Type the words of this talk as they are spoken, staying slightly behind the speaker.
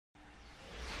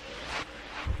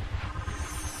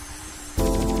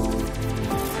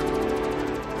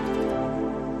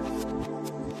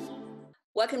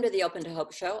Welcome to the Open to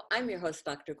Hope Show. I'm your host,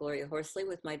 Dr. Gloria Horsley,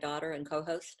 with my daughter and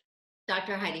co-host,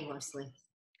 Dr. Heidi Horsley.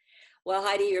 Well,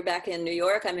 Heidi, you're back in New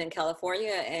York. I'm in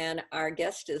California, and our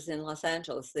guest is in Los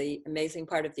Angeles, the amazing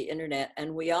part of the internet.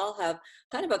 And we all have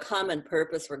kind of a common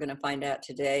purpose, we're going to find out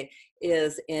today,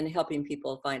 is in helping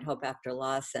people find hope after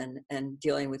loss and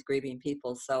dealing with grieving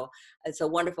people. So it's a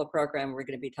wonderful program we're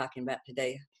going to be talking about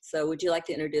today. So would you like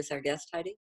to introduce our guest,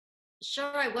 Heidi?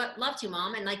 Sure, I would love to,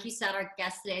 Mom. And like you said, our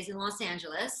guest today is in Los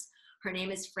Angeles. Her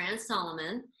name is Fran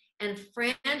Solomon. And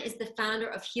Fran is the founder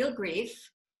of Heal Grief,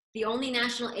 the only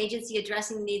national agency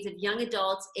addressing the needs of young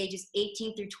adults ages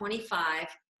 18 through 25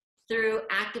 through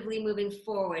Actively Moving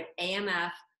Forward,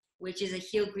 AMF, which is a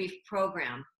Heal Grief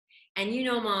program. And you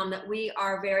know, Mom, that we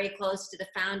are very close to the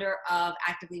founder of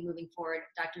Actively Moving Forward,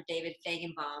 Dr. David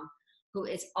Feigenbaum, who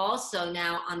is also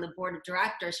now on the board of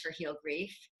directors for Heal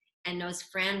Grief and knows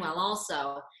Fran well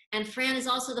also. And Fran is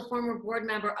also the former board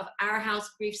member of Our House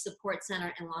Grief Support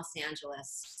Center in Los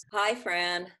Angeles. Hi,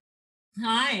 Fran.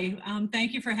 Hi,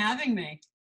 thank you for having me.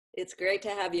 It's great to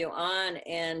have you on.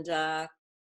 And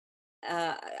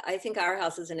I think Our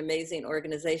House is an amazing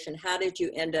organization. How did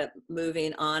you end up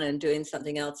moving on and doing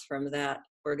something else from that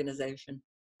organization?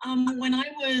 When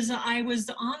I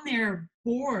was on their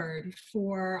board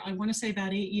for, I want to say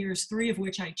about 8 years, 3 of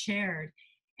which I chaired.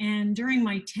 And during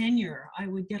my tenure, I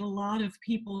would get a lot of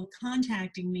people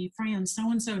contacting me, Fran,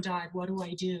 so-and-so died, what do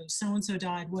I do? So-and-so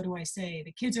died, what do I say?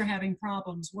 The kids are having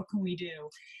problems, what can we do?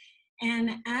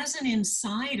 And as an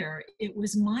insider, it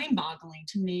was mind-boggling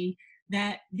to me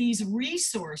that these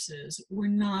resources were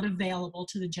not available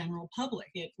to the general public.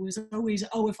 It was always,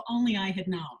 oh, if only I had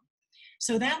known.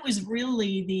 So that was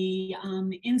really the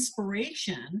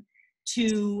inspiration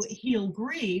to Heal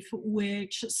Grief,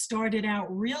 which started out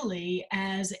really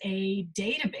as a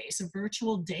database, a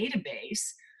virtual database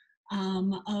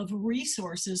of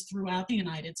resources throughout the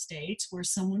United States where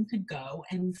someone could go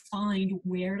and find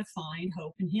where to find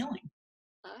hope and healing.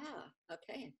 Ah,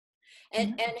 okay.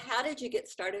 And how did you get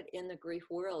started in the grief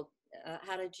world?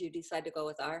 How did you decide to go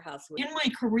with Our House? In my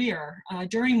career,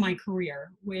 during my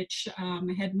career, which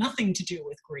had nothing to do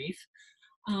with grief,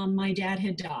 my dad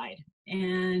had died.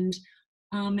 And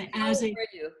How old were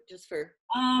you, just for?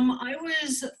 I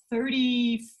was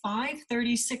 35,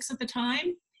 36 at the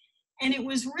time. And it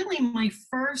was really my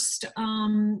first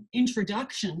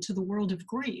introduction to the world of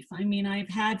grief. I mean, I've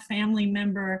had family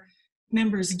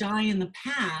members die in the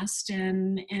past,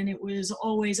 and it was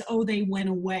always, oh, they went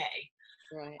away.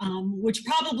 Right. Which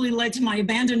probably led to my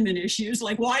abandonment issues,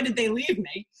 like why did they leave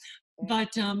me? Right.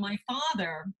 But my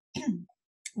father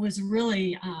was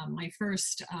really my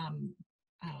first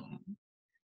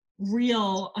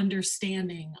real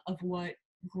understanding of what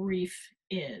grief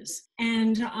is.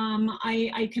 And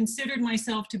I considered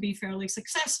myself to be fairly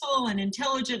successful and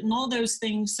intelligent and all those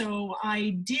things, so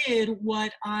I did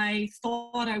what I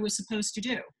thought I was supposed to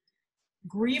do.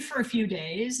 Grieve for a few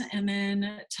days and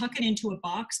then tuck it into a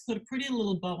box, put a pretty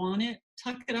little bow on it,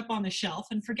 tuck it up on the shelf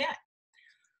and forget.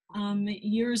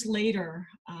 Years later,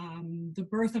 the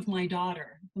birth of my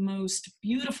daughter, the most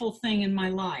beautiful thing in my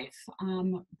life,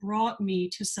 brought me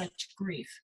to such grief.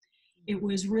 It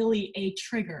was really a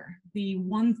trigger. The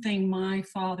one thing my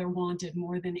father wanted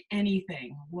more than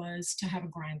anything was to have a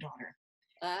granddaughter.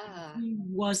 Ah. He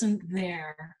wasn't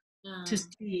there to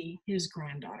see his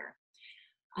granddaughter.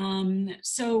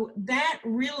 So that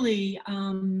really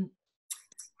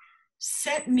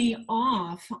set me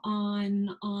off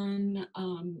on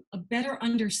a better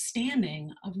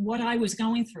understanding of what I was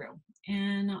going through.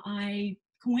 And I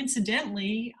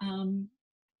coincidentally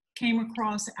came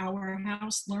across Our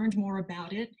House, learned more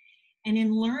about it. And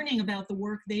in learning about the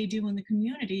work they do in the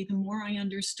community, the more I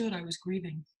understood I was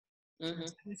grieving. Mm-hmm.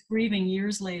 I was grieving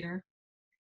years later.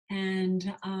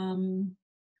 And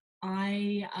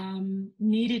I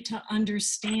needed to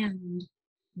understand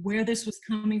where this was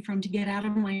coming from to get out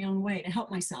of my own way, to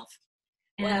help myself.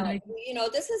 And Well, you know,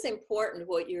 this is important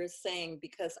what you're saying,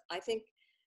 because I think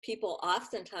people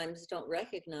oftentimes don't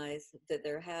recognize that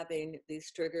they're having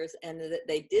these triggers and that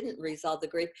they didn't resolve the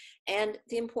grief. And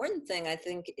the important thing, I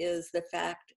think, is the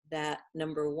fact that,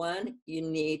 number one, you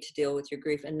need to deal with your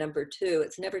grief. And number two,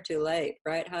 it's never too late,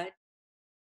 right, Hyde?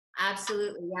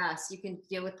 Absolutely, yes. You can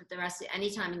deal with it the rest of any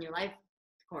time in your life,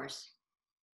 of course.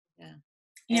 Yeah.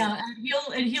 Yeah,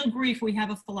 at Heal Grief, we have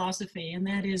a philosophy, and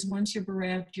that is once you're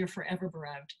bereaved, you're forever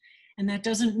bereaved. And that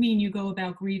doesn't mean you go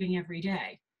about grieving every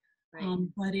day. Right.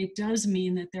 But it does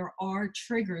mean that there are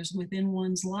triggers within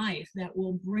one's life that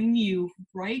will bring you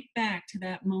right back to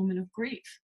that moment of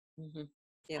grief. Mm-hmm.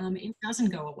 Yeah. It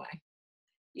doesn't go away.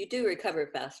 You do recover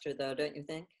faster, though, don't you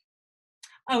think?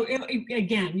 Oh,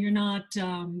 again, you're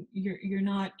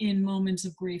not in moments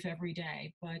of grief every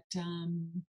day, but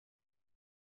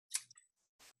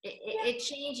It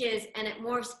changes and it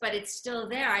morphs, but it's still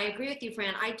there. I agree with you,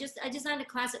 Fran. I designed a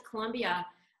class at Columbia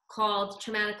called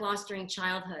Traumatic Loss During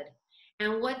Childhood.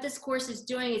 And what this course is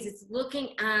doing is it's looking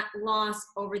at loss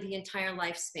over the entire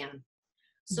lifespan.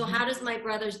 So how does my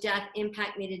brother's death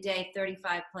impact me today,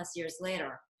 35 plus years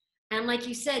later? And like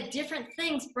you said, different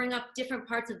things bring up different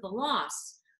parts of the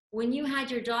loss. When you had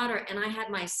your daughter and I had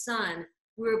my son,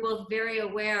 we were both very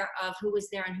aware of who was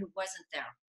there and who wasn't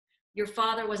there. Your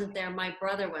father wasn't there, my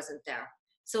brother wasn't there.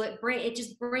 So it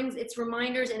just brings, it's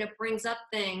reminders, and it brings up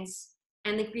things,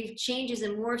 and the grief changes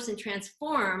and morphs and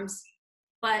transforms,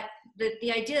 but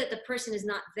the idea that the person is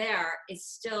not there is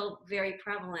still very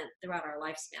prevalent throughout our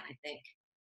lifespan, I think.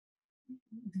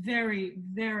 very,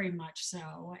 very much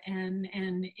so. And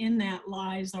in that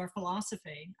lies our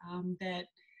philosophy,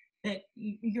 that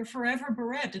you're forever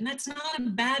bereaved, and that's not a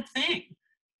bad thing.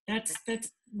 That's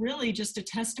really just a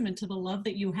testament to the love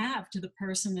that you have to the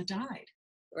person that died.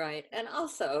 Right. And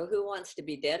also, who wants to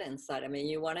be dead inside? I mean,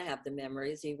 you want to have the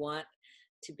memories, you want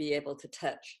to be able to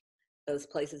touch those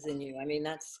places in you. I mean,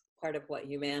 that's part of what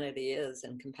humanity is,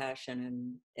 and compassion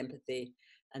and empathy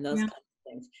and those Yeah. kinds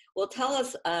of things. Well, tell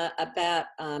us about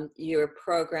your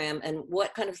program, and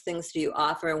what kind of things do you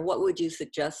offer, and what would you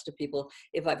suggest to people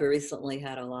if I've recently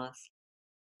had a loss?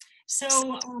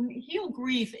 So Heal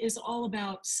Grief is all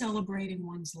about celebrating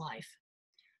one's life.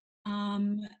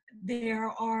 There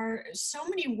are so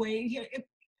many ways.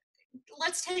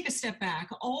 Let's take a step back.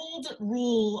 Old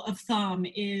rule of thumb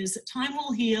is time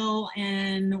will heal,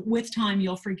 and with time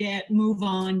you'll forget, move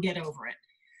on, get over it.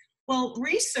 Well,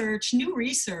 new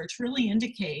research really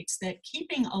indicates that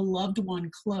keeping a loved one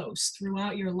close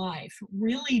throughout your life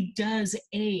really does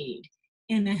aid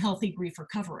in a healthy grief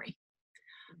recovery.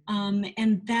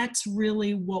 And that's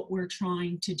really what we're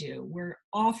trying to do. We're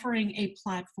offering a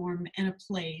platform and a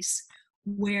place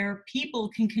where people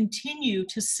can continue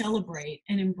to celebrate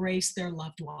and embrace their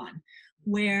loved one,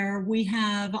 where we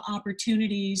have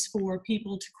opportunities for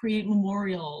people to create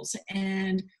memorials,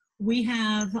 and we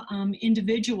have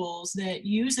individuals that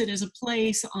use it as a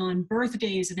place on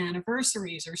birthdays and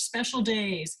anniversaries or special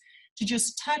days to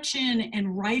just touch in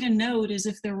and write a note as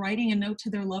if they're writing a note to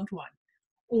their loved one,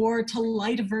 or to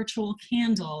light a virtual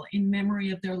candle in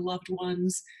memory of their loved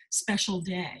one's special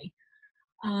day.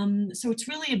 So it's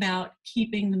really about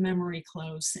keeping the memory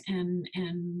close and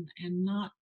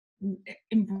not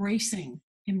embracing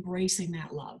that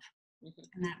love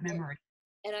and that memory.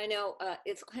 And I know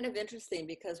it's kind of interesting,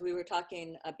 because we were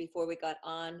talking before we got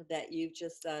on that you've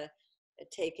just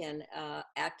taken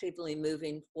Actively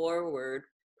Moving Forward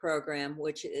program,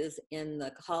 which is in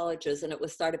the colleges, and it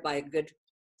was started by a good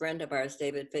friend of ours,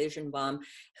 David Fagenbaum,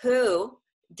 who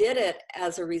did it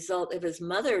as a result of his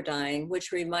mother dying,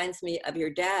 which reminds me of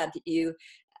your dad. You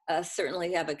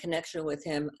certainly have a connection with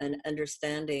him and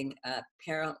understanding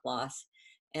parent loss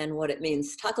and what it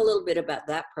means. Talk a little bit about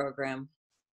that program.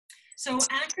 So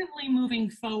Actively Moving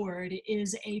Forward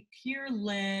is a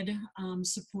peer-led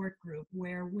support group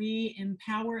where we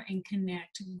empower and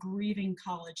connect grieving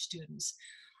college students.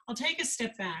 I'll take a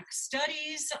step back.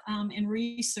 Studies and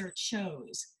research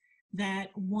shows that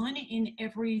 1 in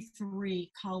every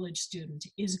 3 college students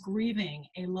is grieving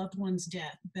a loved one's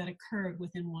death that occurred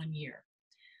within 1 year.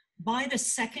 By the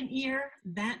second year,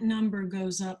 that number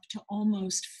goes up to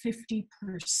almost 50%.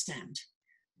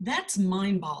 That's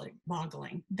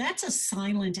mind-boggling. That's a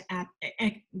silent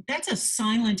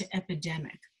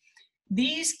epidemic.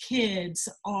 These kids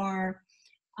are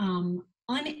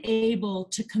unable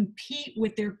to compete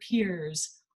with their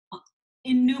peers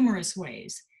in numerous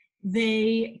ways.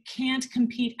 They can't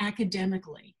compete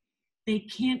academically. They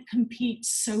can't compete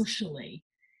socially.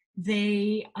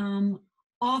 They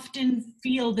often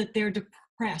feel that they're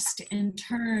depressed and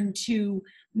turn to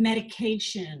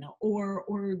medication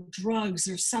or drugs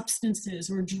or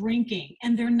substances or drinking,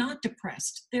 and they're not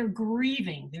depressed. They're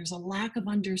grieving. There's a lack of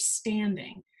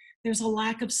understanding. There's a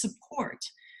lack of support.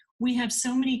 We have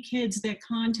so many kids that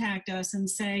contact us and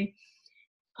say,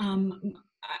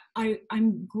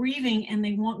 I'm grieving, and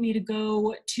they want me to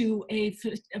go to a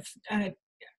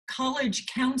college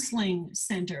counseling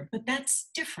center, but that's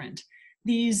different.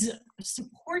 These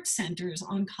support centers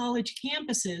on college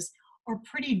campuses are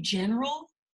pretty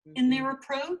general in their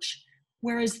approach,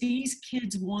 whereas these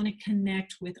kids want to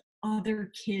connect with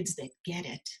other kids that get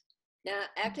it. Now,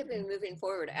 Actively Moving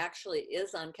Forward actually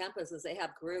is on campuses. They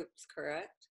have groups,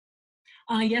 correct?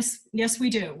 Yes, we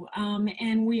do.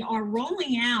 And we are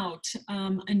rolling out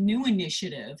a new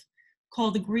initiative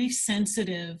called the Grief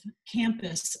Sensitive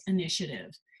Campus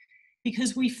Initiative.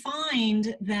 because we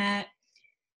find that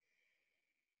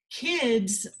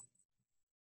kids,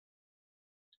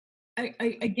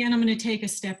 again, I'm going to take a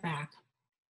step back.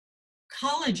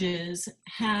 Colleges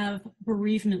have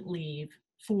bereavement leave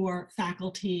for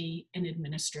faculty and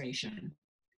administration.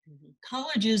 Mhm.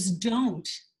 Colleges don't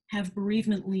have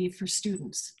bereavement leave for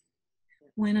students.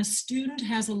 When a student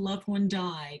has a loved one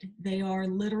died, they are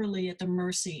literally at the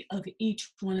mercy of each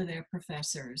one of their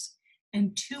professors.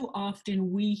 And too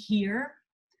often we hear,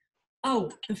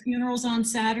 oh, the funeral's on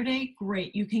Saturday?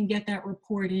 Great, you can get that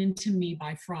report into me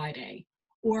by Friday.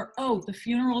 Or, oh, the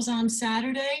funeral's on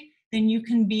Saturday? Then you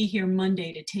can be here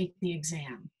Monday to take the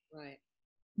exam. Right.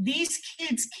 These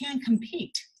kids can't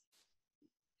compete.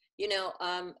 You know,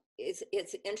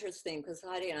 it's interesting because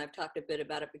Heidi and I've talked a bit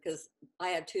about it because I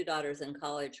had two daughters in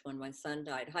college when my son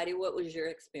died. Heidi, what was your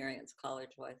experience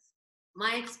college-wise?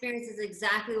 My experience is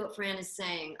exactly what Fran is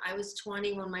saying. I was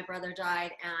 20 when my brother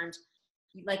died, and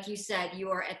like you said, you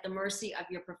are at the mercy of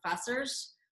your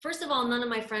professors. First of all, none of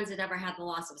my friends had ever had the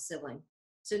loss of a sibling.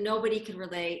 So nobody could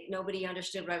relate. Nobody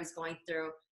understood what I was going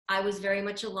through. I was very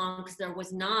much alone because there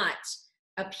was not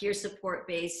a peer support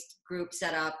based group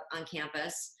set up on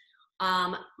campus.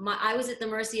 I was at the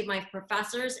mercy of my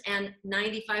professors, and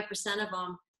 95% of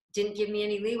them didn't give me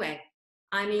any leeway.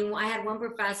 I mean, I had one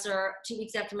professor 2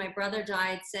 weeks after my brother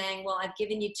died saying, well, I've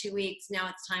given you 2 weeks. Now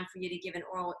it's time for you to give an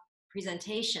oral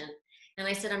presentation. And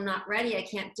I said, I'm not ready. I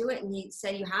can't do it. And he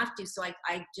said, you have to. So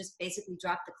I just basically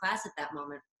dropped the class at that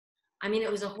moment. I mean,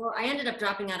 it was I ended up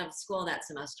dropping out of school that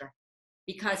semester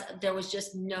because there was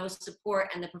just no support,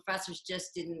 and the professors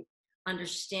just didn't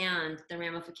understand the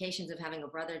ramifications of having a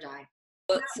brother die.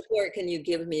 What support can you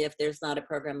give me if there's not a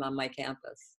program on my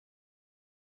campus?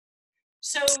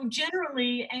 So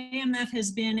generally, AMF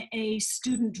has been a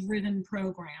student-driven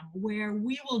program where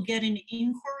we will get an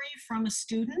inquiry from a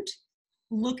student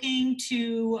looking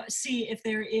to see if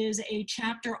there is a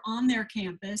chapter on their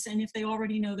campus, and if they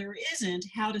already know there isn't,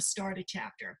 how to start a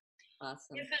chapter.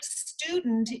 Awesome. If a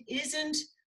student isn't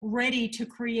ready to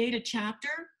create a chapter,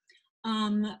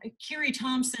 Kiri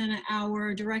Thompson,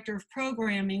 our director of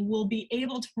programming, will be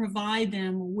able to provide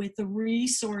them with the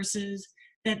resources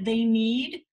that they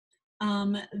need,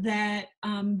 that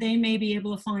they may be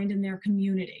able to find in their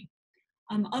community.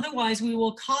 Otherwise, we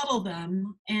will coddle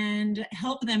them and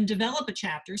help them develop a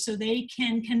chapter so they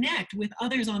can connect with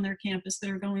others on their campus that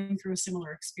are going through a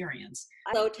similar experience.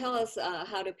 So tell us,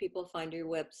 how do people find your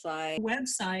website? The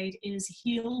website is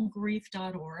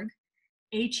healgrief.org,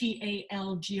 HEALGRIEF,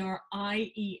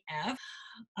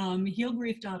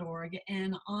 healgrief.org.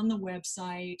 And on the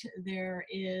website, there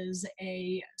is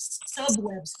a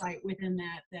sub-website within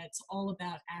that that's all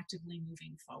about actively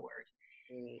moving forward.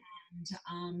 Great.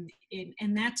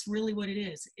 And that's really what it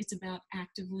is. It's about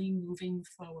actively moving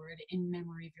forward in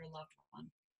memory of your loved one.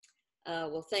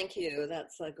 Well, thank you.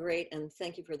 That's great. And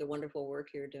thank you for the wonderful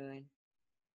work you're doing.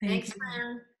 Thanks,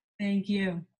 Fran. Thank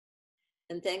you.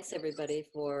 And thanks everybody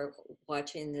for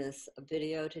watching this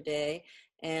video today.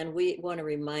 And we want to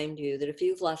remind you that if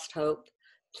you've lost hope,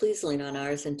 please lean on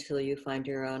ours until you find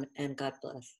your own, and God bless.